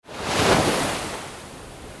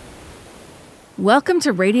Welcome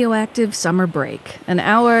to Radioactive Summer Break, an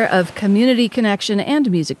hour of community connection and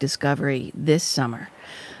music discovery this summer.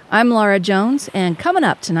 I'm Laura Jones, and coming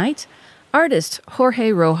up tonight, artist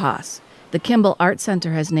Jorge Rojas. The Kimball Art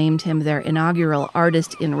Center has named him their inaugural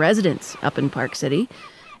Artist in Residence up in Park City,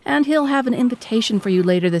 and he'll have an invitation for you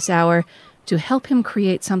later this hour to help him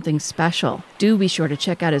create something special. Do be sure to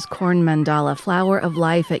check out his corn mandala Flower of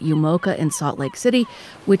Life at Umoka in Salt Lake City,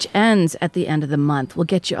 which ends at the end of the month. We'll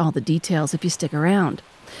get you all the details if you stick around.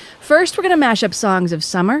 First, we're going to mash up songs of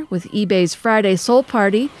summer with eBay's Friday Soul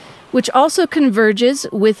Party, which also converges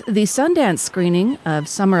with the Sundance screening of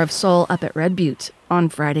Summer of Soul up at Red Butte on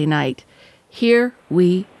Friday night. Here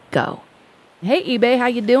we go. Hey, eBay, how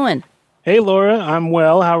you doing? Hey, Laura, I'm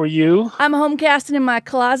well. How are you? I'm homecasting in my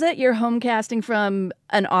closet. You're homecasting from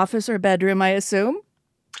an office or bedroom, I assume?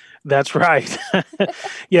 That's right.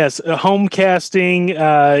 Yes,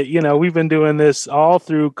 homecasting. We've been doing this all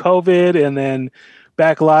through COVID and then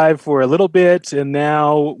back live for a little bit. And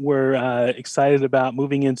now we're excited about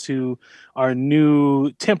moving into our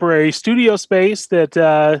new temporary studio space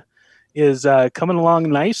that is coming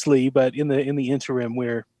along nicely. But in the interim,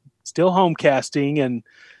 we're still homecasting and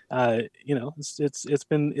it's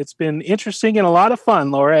been interesting and a lot of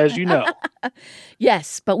fun, Laura, as you know.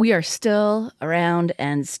 Yes, but we are still around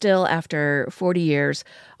and still after 40 years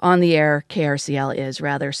on the air, KRCL is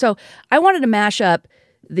rather. So I wanted to mash up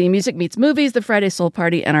the Music Meets Movies, the Friday Soul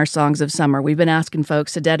Party, and our Songs of Summer. We've been asking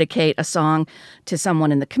folks to dedicate a song to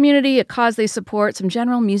someone in the community, a cause they support, some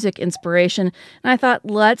general music inspiration. And I thought,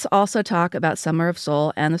 let's also talk about Summer of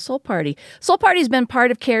Soul and the Soul Party. Soul Party's been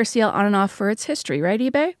part of KRCL on and off for its history, right,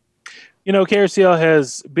 eBay? You know, KRCL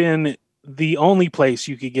has been the only place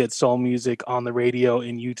you could get soul music on the radio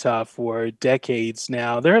in Utah for decades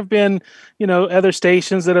now. There have been, other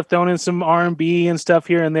stations that have thrown in some R&B and stuff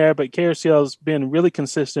here and there, but KRCL has been really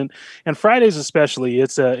consistent. And Fridays especially,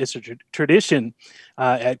 it's a tradition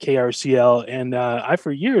at KRCL. And I,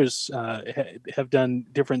 for years, have done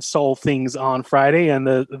different soul things on Friday. And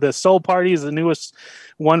the Soul Party is the newest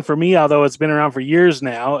one for me, although it's been around for years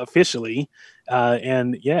now, officially.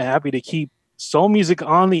 Happy to keep soul music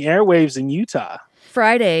on the airwaves in Utah.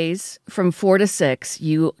 Fridays from 4 to 6,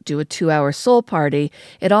 you do a 2-hour soul party.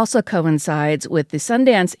 It also coincides with the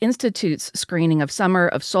Sundance Institute's screening of Summer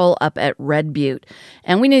of Soul up at Red Butte.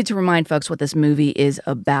 And we need to remind folks what this movie is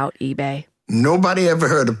about, eBay. Nobody ever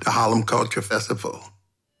heard of the Harlem Culture Festival.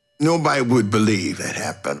 Nobody would believe it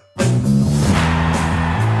happened.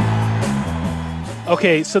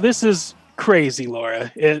 Okay, so this is crazy,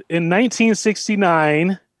 Laura. In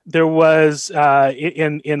 1969, there was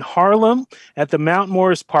in Harlem at the Mount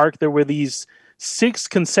Morris Park, there were these 6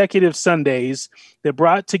 consecutive Sundays that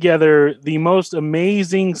brought together the most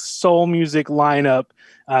amazing soul music lineup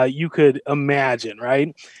you could imagine,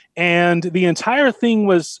 right? And the entire thing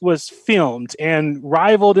was filmed and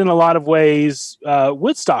rivaled in a lot of ways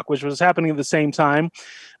Woodstock, which was happening at the same time.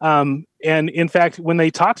 And in fact, when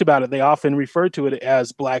they talked about it, they often referred to it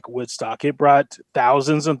as Black Woodstock. It brought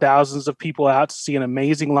thousands and thousands of people out to see an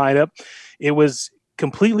amazing lineup. It was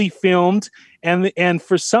completely filmed. And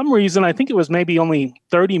for some reason, I think it was maybe only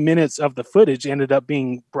 30 minutes of the footage ended up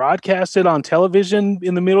being broadcasted on television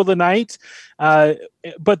in the middle of the night.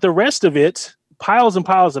 But the rest of it, piles and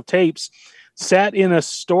piles of tapes, sat in a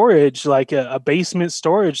storage, like a basement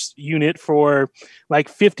storage unit for like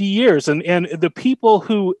 50 years. And the people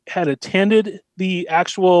who had attended the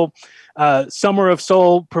actual Summer of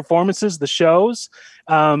Soul performances, the shows,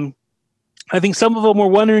 I think some of them were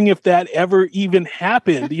wondering if that ever even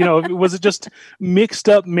happened. Was it just mixed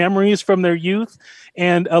up memories from their youth?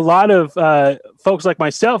 And a lot of folks like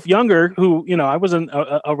myself, younger, who, I wasn't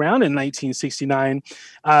around in 1969.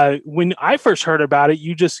 When I first heard about it,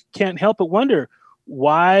 you just can't help but wonder,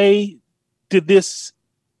 why did this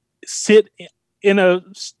sit in a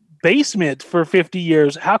basement for 50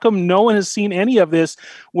 years? How come no one has seen any of this?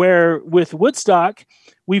 Where with Woodstock,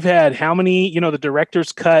 we've had how many, the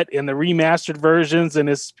director's cut and the remastered versions, and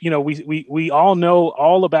it's, we all know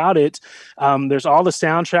all about it. There's all the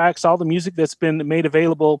soundtracks, all the music that's been made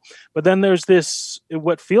available. But then there's this,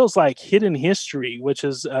 what feels like hidden history, which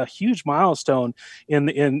is a huge milestone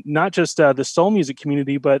in not just the soul music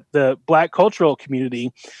community, but the Black cultural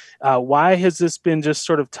community. Why has this been just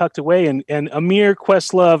sort of tucked away? And Amir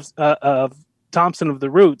Questlove of Thompson of the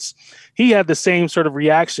Roots, he had the same sort of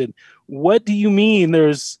reaction. What do you mean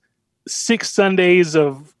there's 6 Sundays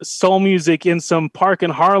of soul music in some park in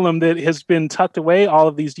Harlem that has been tucked away all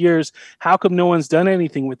of these years? How come no one's done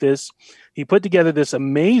anything with this? He put together this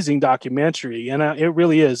amazing documentary, and it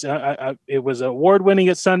really is. It was award-winning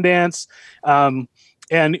at Sundance.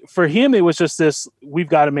 And for him, it was just this, we've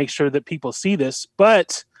got to make sure that people see this.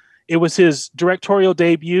 But it was his directorial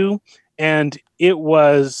debut, and it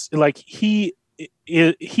was like he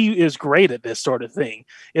is great at this sort of thing.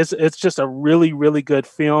 It's just a really, really good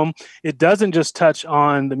film. It doesn't just touch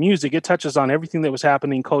on the music, it touches on everything that was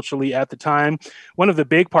happening culturally at the time. One of the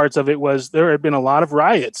big parts of it was there had been a lot of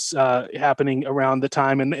riots happening around the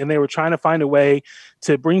time, and they were trying to find a way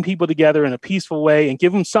to bring people together in a peaceful way and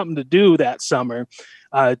give them something to do that summer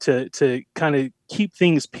to kind of keep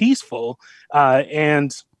things peaceful.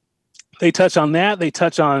 And they touch on that. They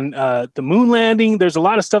touch on the moon landing. There's a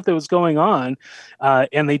lot of stuff that was going on,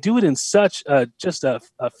 and they do it in such just a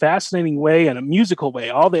fascinating way and a musical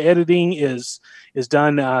way. All the editing is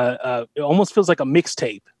done. It almost feels like a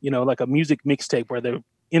mixtape, like a music mixtape where they're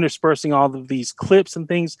interspersing all of these clips and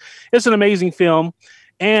things. It's an amazing film,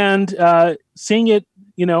 and seeing it,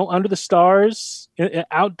 under the stars,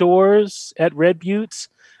 outdoors at Red Butte.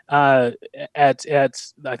 At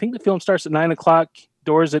I think the film starts at 9:00.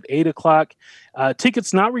 Doors at 8:00.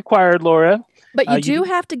 Tickets not required, Laura. But you do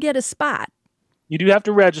have to get a spot. You do have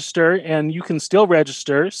to register, and you can still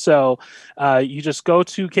register. So you just go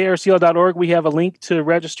to krcl.org. We have a link to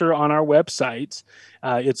register on our website.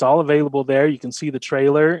 It's all available there. You can see the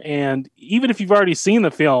trailer. And even if you've already seen the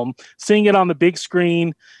film, seeing it on the big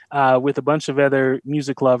screen with a bunch of other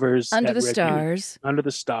music lovers. Under the stars. Under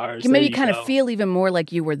the stars. You maybe kind of feel even more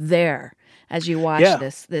like you were there as you watch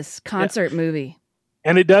this concert movie.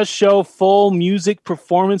 And it does show full music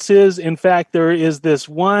performances. In fact, there is this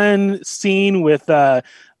one scene with the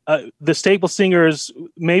Staples singers,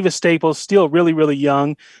 Mavis Staples, still really, really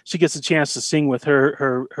young. She gets a chance to sing with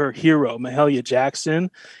her hero, Mahalia Jackson.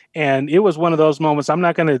 And it was one of those moments. I'm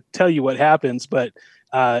not going to tell you what happens, but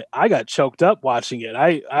I got choked up watching it.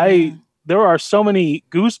 There are so many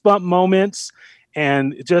goosebump moments.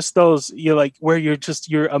 And just those, where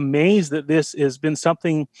you're amazed that this has been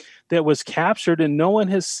something that was captured and no one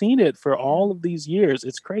has seen it for all of these years.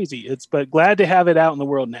 It's crazy. But glad to have it out in the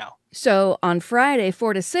world now. So on Friday,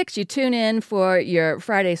 4 to 6, you tune in for your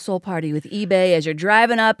Friday Soul Party with eBay as you're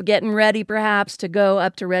driving up, getting ready perhaps to go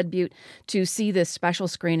up to Red Butte to see this special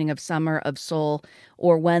screening of Summer of Soul,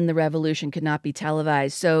 or When the Revolution Could Not Be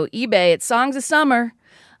Televised. So eBay, it's Songs of Summer.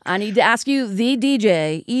 I need to ask you, the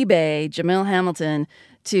DJ, eBay, Jamil Hamilton,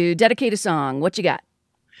 to dedicate a song. What you got?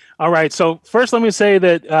 All right. So first, let me say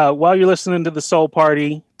that while you're listening to the Soul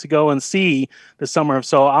Party to go and see the Summer of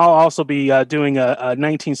Soul, I'll also be doing a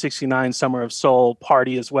 1969 Summer of Soul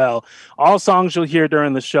party as well. All songs you'll hear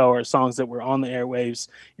during the show are songs that were on the airwaves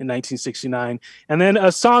in 1969. And then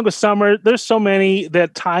A Song of Summer. There's so many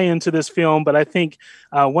that tie into this film, but I think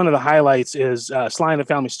one of the highlights is Sly and the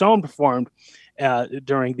Family Stone performed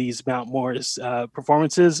during these Mount Morris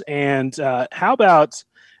performances. And how about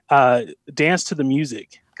Dance to the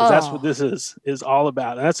Music? Because that's what this is all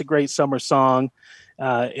about. And that's a great summer song.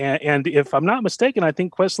 And if I'm not mistaken, I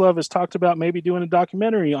think Questlove has talked about maybe doing a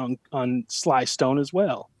documentary on Sly Stone as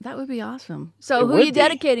well. That would be awesome. So who are you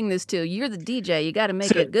dedicating this to? You're the DJ. You got to make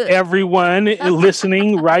it good. Everyone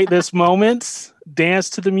listening right this moment, dance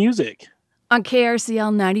to the music. On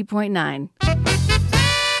KRCL 90.9.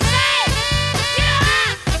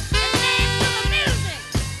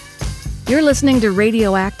 You're listening to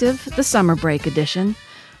Radioactive, the Summer Break Edition.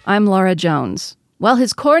 I'm Laura Jones. Well,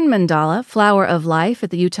 his corn mandala, Flower of Life,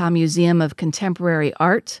 at the Utah Museum of Contemporary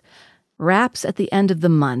Art, wraps at the end of the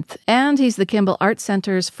month, and he's the Kimball Art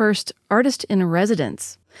Center's first artist in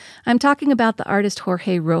residence. I'm talking about the artist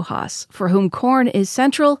Jorge Rojas, for whom corn is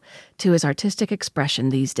central to his artistic expression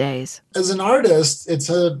these days. As an artist,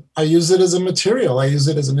 I use it as a material. I use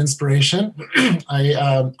it as an inspiration.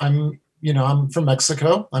 I'm from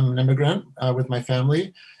Mexico. I'm an immigrant with my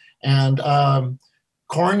family. And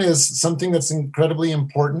corn is something that's incredibly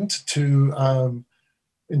important to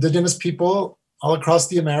indigenous people all across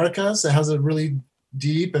the Americas. It has a really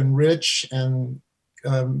deep and rich and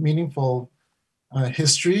meaningful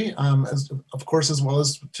history, as well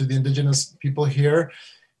as to the indigenous people here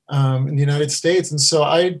in the United States. And so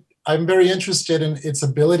I'm very interested in its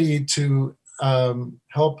ability to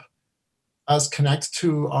help us connect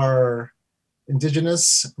to our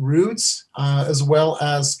indigenous roots, as well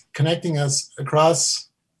as connecting us across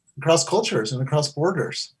cultures and across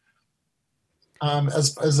borders. I'm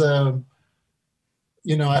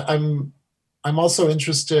also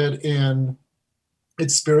interested in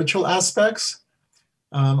its spiritual aspects,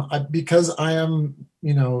 because I am,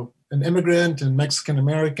 an immigrant and Mexican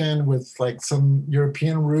American with like some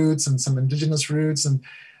European roots and some indigenous roots, and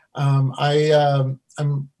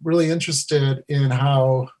I'm really interested in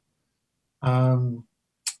how I'm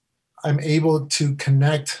able to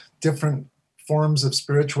connect different forms of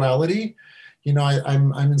spirituality.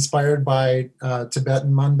 I'm inspired by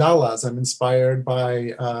Tibetan mandalas. I'm inspired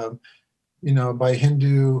by by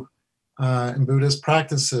Hindu and Buddhist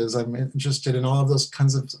practices. I'm interested in all of those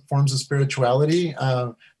kinds of forms of spirituality,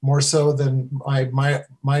 more so than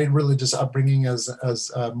my religious upbringing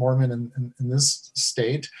as Mormon in this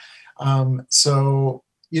state. So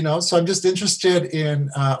I'm just interested in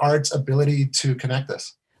art's ability to connect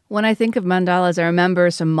us. When I think of mandalas, I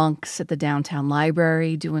remember some monks at the downtown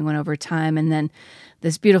library doing one over time, and then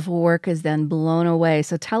this beautiful work is then blown away.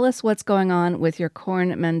 So tell us what's going on with your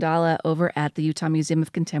Corn mandala over at the Utah Museum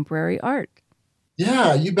of Contemporary Art.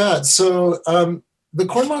 Yeah, you bet. So the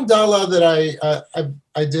Corn mandala that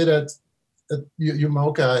I did at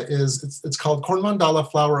UMOCA it's called Corn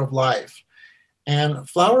Mandala Flower of Life. And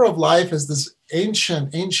Flower of Life is this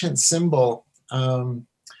ancient symbol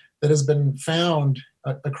that has been found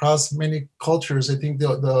across many cultures. I think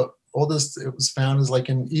the oldest it was found is like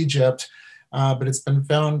in Egypt, but it's been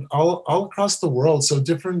found all across the world. So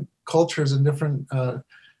different cultures and different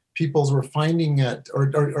peoples were finding it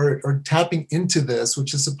or tapping into this,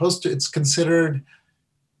 which is it's considered,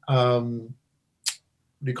 what do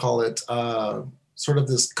you call it? Sort of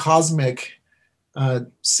this cosmic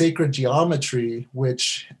sacred geometry,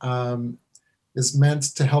 which is meant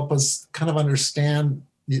to help us kind of understand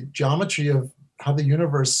the geometry of how the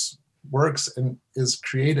universe works and is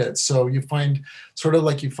created. So you find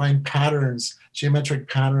patterns, geometric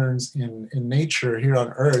patterns in nature here on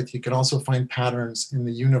Earth. You can also find patterns in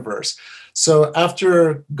the universe. So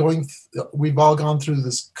after we've all gone through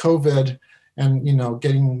this COVID and,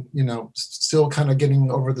 getting, still kind of getting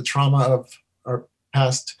over the trauma of our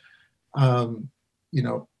past,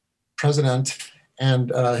 president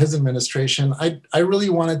and his administration, I really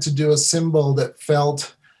wanted to do a symbol that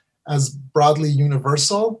felt as broadly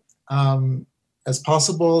universal as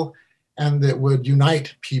possible, and that would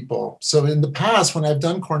unite people. So in the past, when I've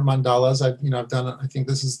done corn mandalas, I've done, I think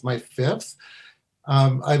this is my fifth.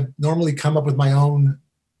 I've normally come up with my own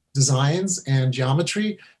designs and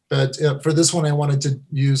geometry, but for this one, I wanted to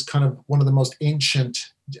use kind of one of the most ancient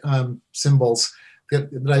symbols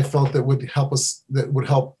that I felt that would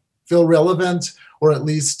help feel relevant, or at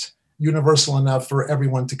least universal enough for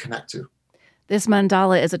everyone to connect to. This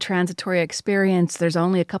mandala is a transitory experience. There's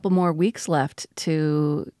only a couple more weeks left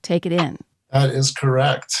to take it in. That is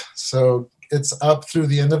correct. So it's up through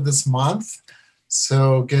the end of this month.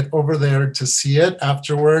 So get over there to see it.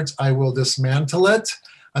 Afterwards, I will dismantle it.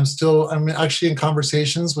 I'm actually in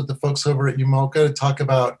conversations with the folks over at UMOCA to talk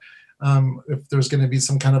about if there's going to be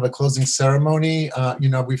some kind of a closing ceremony.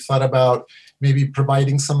 We've thought about maybe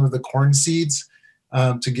providing some of the corn seeds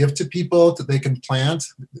to give to people that they can plant.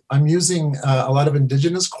 I'm using a lot of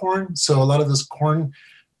indigenous corn. So a lot of this corn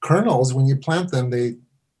kernels, when you plant them, they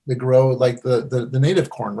grow like the native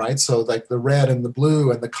corn, right? So like the red and the blue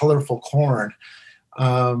and the colorful corn.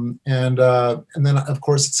 And then of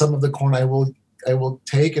course, some of the corn I will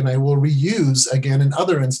take and I will reuse again in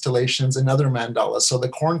other installations and other mandalas. So the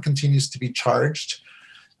corn continues to be charged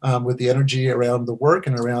with the energy around the work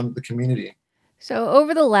and around the community. So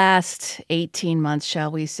over the last 18 months, shall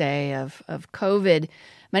we say, of COVID,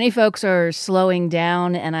 many folks are slowing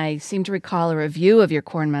down, and I seem to recall a review of your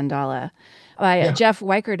corn mandala by Jeff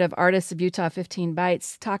Weichert of Artists of Utah 15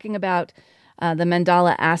 Bytes, talking about the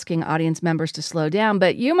mandala asking audience members to slow down.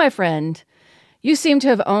 But you, my friend, you seem to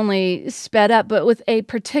have only sped up, but with a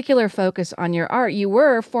particular focus on your art. You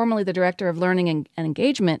were formerly the Director of Learning and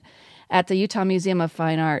Engagement at the Utah Museum of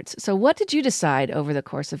Fine Arts. So what did you decide over the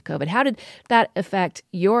course of COVID? How did that affect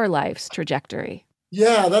your life's trajectory?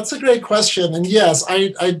 Yeah, that's a great question. And yes,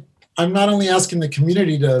 I'm not only asking the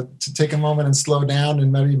community to take a moment and slow down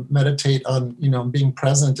and maybe meditate on, being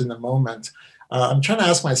present in the moment. I'm trying to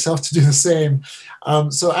ask myself to do the same.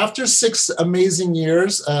 So after 6 amazing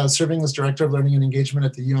years serving as Director of Learning and Engagement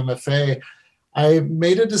at the UMFA, I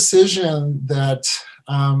made a decision that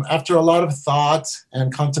after a lot of thought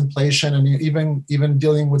and contemplation, and even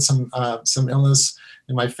dealing with some illness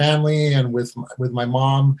in my family and with my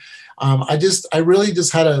mom, I really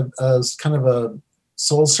just had a kind of a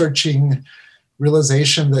soul-searching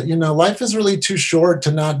realization that life is really too short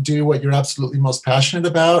to not do what you're absolutely most passionate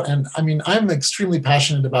about. And I mean, I'm extremely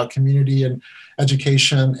passionate about community and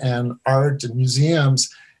education and art and museums,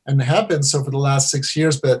 and have been so for the last 6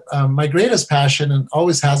 years. But my greatest passion, and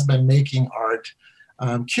always has been, making art.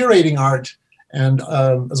 Curating art, and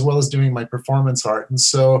as well as doing my performance art. And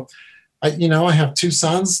so, I have 2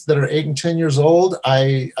 sons that are 8 and 10 years old.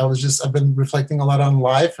 I've been reflecting a lot on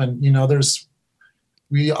life, and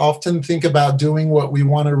we often think about doing what we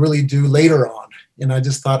want to really do later on. And I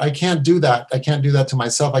just thought, I can't do that. I can't do that to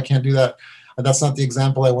myself. I can't do that that's not the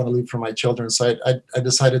example I want to leave for my children. So I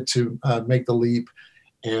decided to make the leap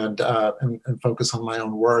and focus on my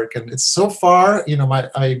own work. And it's so far,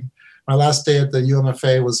 my last day at the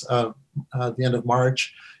UMFA was the end of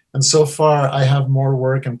March. And so far, I have more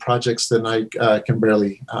work and projects than I can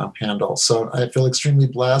barely handle. So I feel extremely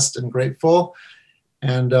blessed and grateful.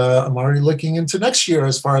 And I'm already looking into next year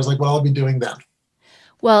as far as like what I'll be doing then.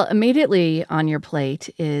 Well, immediately on your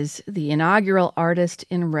plate is the inaugural Artist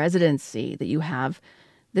in Residency that you have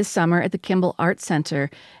this summer at the Kimball Arts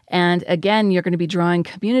Center. And again, you're going to be drawing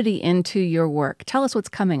community into your work. Tell us what's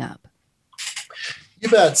coming up. You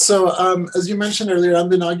bet. So as you mentioned earlier, I'm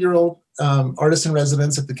the inaugural artist in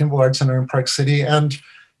residence at the Kimball Arts Center in Park City. And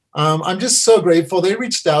I'm just so grateful. They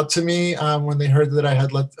reached out to me when they heard that I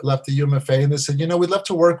had left the UMFA, and they said, we'd love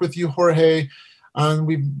to work with you, Jorge.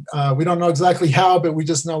 We don't know exactly how, but we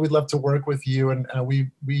just know we'd love to work with you. And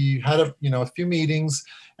we had a few meetings,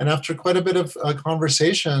 and after quite a bit of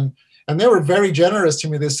conversation, and they were very generous to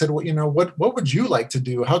me. They said, well, what would you like to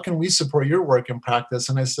do? How can we support your work and practice?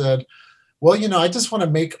 And I said, well, I just want to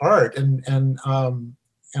make art and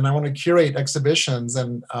I want to curate exhibitions.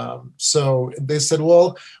 And so they said,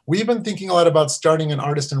 well, we've been thinking a lot about starting an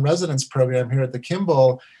artist in residence program here at the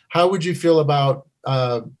Kimball. How would you feel about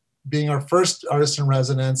being our first artist in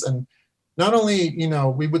residence? And not only,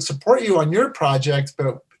 we would support you on your project,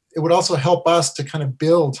 but it would also help us to kind of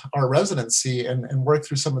build our residency and work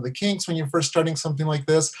through some of the kinks when you're first starting something like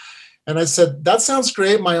this. And I said, that sounds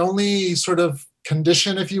great. My only sort of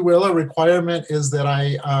condition, if you will, or requirement is that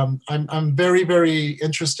I'm very, very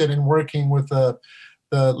interested in working with the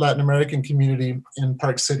Latin American community in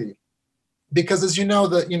Park City, because as a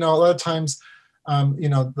lot of times,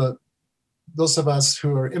 those of us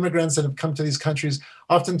who are immigrants and have come to these countries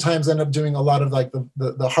oftentimes end up doing a lot of like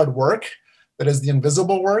the hard work that is the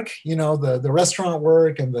invisible work, the restaurant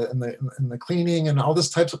work and the cleaning and all this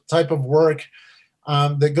type of work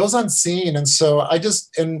that goes unseen. And so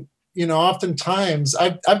oftentimes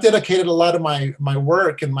I've dedicated a lot of my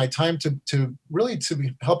work and my time to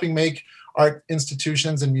be helping make art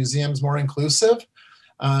institutions and museums more inclusive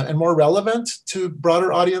and more relevant to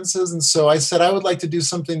broader audiences. And so I said, I would like to do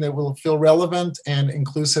something that will feel relevant and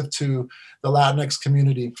inclusive to the Latinx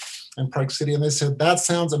community in Park City. And they said, that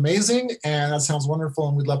sounds amazing. And that sounds wonderful.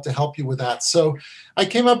 And we'd love to help you with that. So I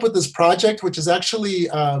came up with this project, which is actually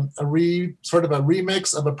sort of a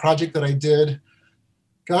remix of a project that I did.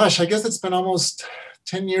 Gosh, I guess it's been almost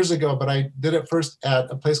 10 years ago, but I did it first at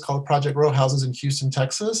a place called Project Row Houses in Houston,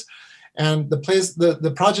 Texas. And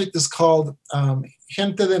the project is called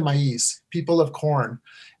Gente de Maíz, People of Corn.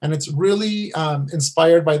 And it's really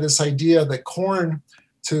inspired by this idea that corn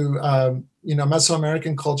to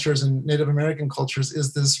Mesoamerican cultures and Native American cultures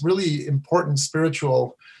is this really important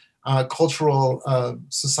spiritual, cultural,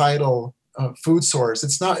 societal food source.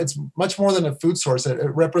 It's much more than a food source.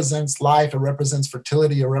 It represents life. It represents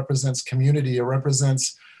fertility. It represents community. It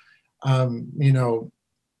represents,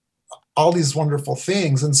 all these wonderful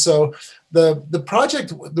things. And so the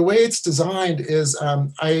project, the way it's designed is,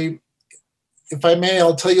 if I may,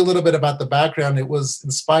 I'll tell you a little bit about the background. It was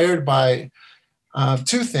inspired by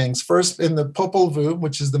two things. First, in the Popol Vuh,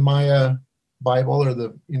 which is the Maya Bible, or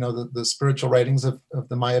the spiritual writings of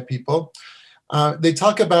the Maya people. They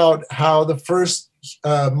talk about how the first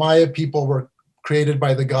Maya people were created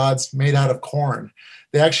by the gods made out of corn.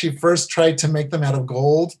 They actually first tried to make them out of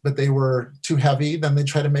gold, but they were too heavy. Then they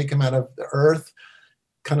tried to make them out of the earth,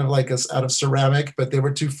 kind of like out of ceramic, but they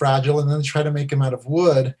were too fragile. And then they tried to make them out of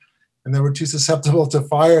wood, and they were too susceptible to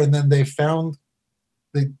fire. And then they found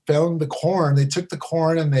the corn. They took the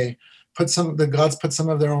corn and the gods put some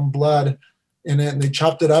of their own blood in it, and they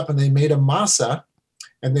chopped it up and they made a masa,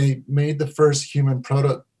 and they made the first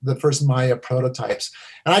the first Maya prototypes.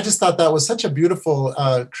 And I just thought that was such a beautiful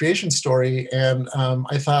creation story. And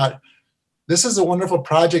I thought, this is a wonderful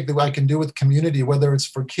project that I can do with community, whether it's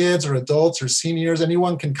for kids or adults or seniors.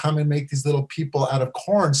 Anyone can come and make these little people out of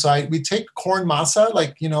corn. So we take corn masa,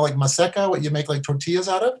 like maseca, what you make like tortillas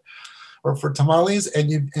out of, or for tamales,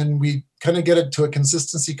 and we kind of get it to a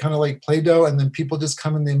consistency kind of like Play-Doh, and then people just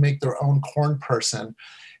come and they make their own corn person.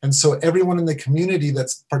 And so everyone in the community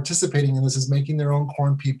that's participating in this is making their own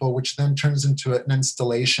corn people, which then turns into an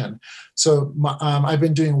installation. So I've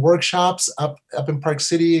been doing workshops up in Park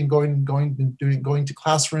City and going to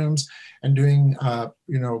classrooms and doing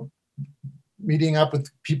meeting up with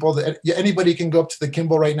people that anybody can go up to the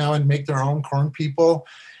Kimball right now and make their own corn people,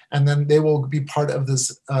 and then they will be part of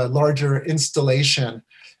this larger installation,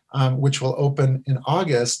 which will open in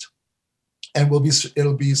August. And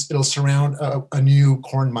it'll surround a new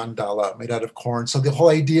corn mandala made out of corn. So the whole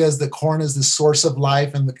idea is that corn is the source of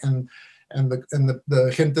life and and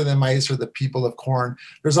the gente de maíz, or the people of corn.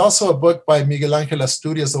 There's also a book by Miguel Angel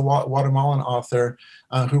Asturias, a Guatemalan author,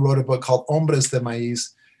 who wrote a book called Hombres de Maíz,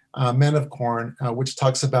 Men of Corn, which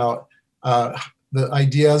talks about the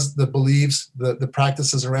ideas, the beliefs, the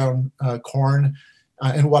practices around corn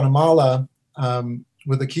in Guatemala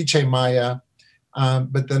with the Quiche Maya,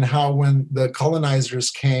 but then how when the colonizers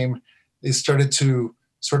came, they started to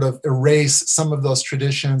sort of erase some of those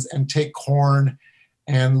traditions and take corn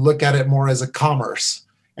and look at it more as a commerce,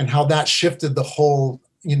 and how that shifted the whole,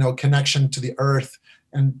 connection to the earth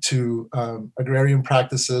and to agrarian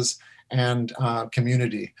practices and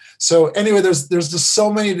community. So anyway, there's just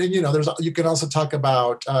so many, you can also talk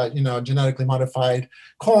about, genetically modified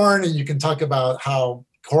corn, and you can talk about how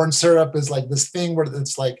corn syrup is like this thing where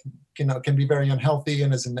it's like, can be very unhealthy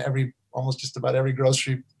and is in almost just about every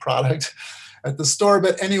grocery product at the store.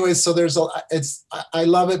 But anyway, so I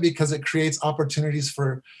love it because it creates opportunities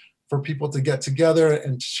for people to get together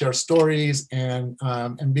and share stories and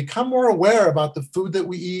become more aware about the food that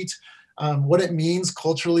we eat, what it means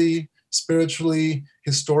culturally, spiritually,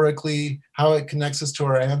 historically, how it connects us to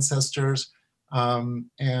our ancestors,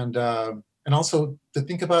 and also to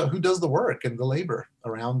think about who does the work and the labor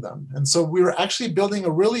around them. And so we were actually building a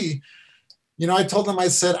really, I told them, I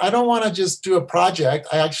said, I don't want to just do a project.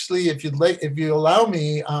 I actually, if you allow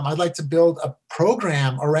me, I'd like to build a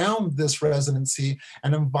program around this residency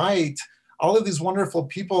and invite all of these wonderful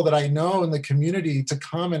people that I know in the community to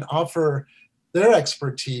come and offer their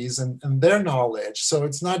expertise and their knowledge. So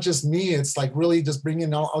it's not just me, it's like really just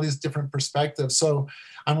bringing all these different perspectives. So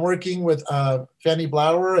I'm working with Fanny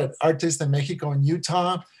Blower at Artes de Mexico in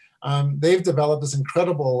Utah. They've developed this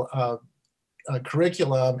incredible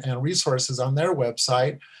curriculum and resources on their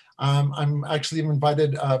website. I'm actually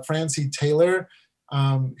invited Francie Taylor,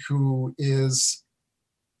 who is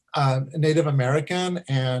Native American,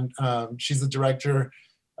 and she's the director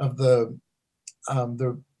of the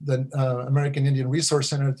American Indian Resource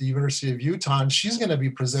Center at the University of Utah, and she's going to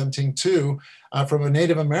be presenting too from a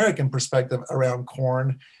Native American perspective around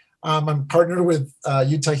corn. I'm partnered with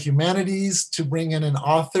Utah Humanities to bring in an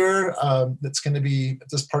author that's going to be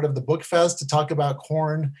just part of the Book Fest to talk about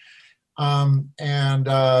corn. And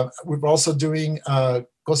we're also doing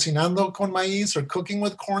Cocinando con Maíz, or cooking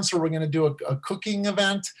with corn. So we're going to do a cooking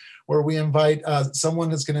event where we invite someone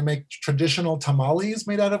that's going to make traditional tamales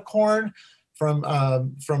made out of corn from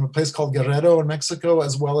a place called Guerrero in Mexico,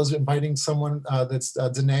 as well as inviting someone that's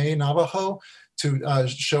Dene Navajo to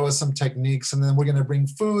show us some techniques. And then we're going to bring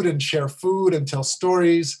food and share food and tell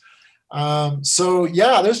stories. So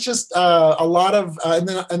yeah, there's just a lot of, and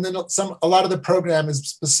then a lot of the program is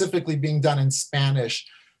specifically being done in Spanish,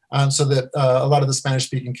 so that a lot of the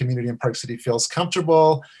Spanish-speaking community in Park City feels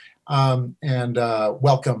comfortable and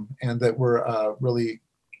welcome, and that we're really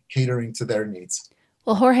catering to their needs.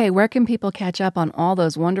 Well, Jorge, where can people catch up on all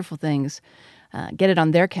those wonderful things? Get it on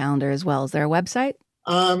their calendar as well. Is there a website?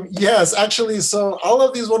 Yes, actually, so all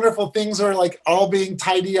of these wonderful things are like all being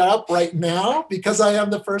tidied up right now because I am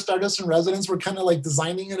the first artist in residence. We're kind of like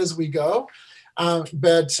designing it as we go.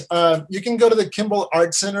 But you can go to the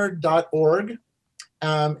KimballArtCenter.org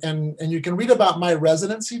and you can read about my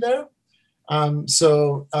residency there. And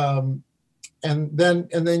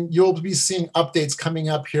then you'll be seeing updates coming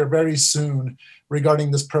up here very soon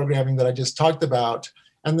regarding this programming that I just talked about.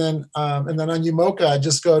 And then on UMOCA,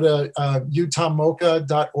 just go to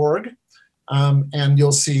utahmoca.org, and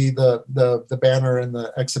you'll see the banner and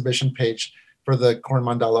the exhibition page for the Corn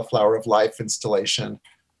Mandala Flower of Life installation.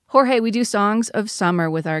 Jorge, we do Songs of Summer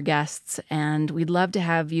with our guests, and we'd love to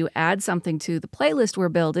have you add something to the playlist we're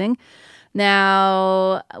building.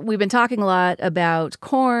 Now, we've been talking a lot about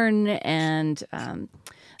corn and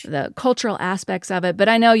the cultural aspects of it, but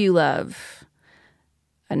I know you love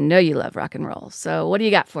rock and roll. So what do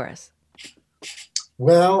you got for us?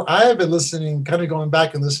 Well, I have been going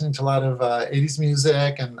back and listening to a lot of 80s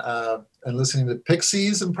music and listening to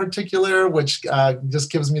Pixies in particular, which just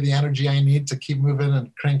gives me the energy I need to keep moving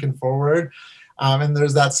and cranking forward. And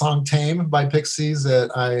there's that song Tame by Pixies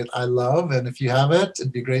that I love. And if you have it,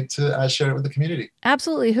 it'd be great to share it with the community.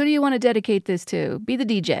 Absolutely. Who do you want to dedicate this to? Be the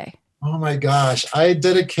DJ. Oh my gosh. I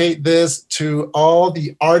dedicate this to all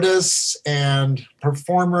the artists and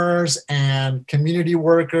performers and community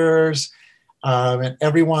workers and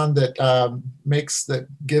everyone that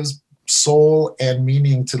gives soul and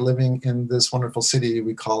meaning to living in this wonderful city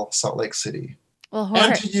we call Salt Lake City. Well, Jorge.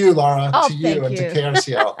 And to you, Laura, to you and to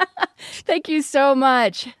KRCL. Thank you so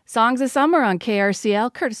much. Songs of Summer on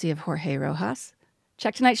KRCL, courtesy of Jorge Rojas.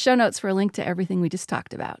 Check tonight's show notes for a link to everything we just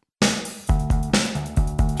talked about.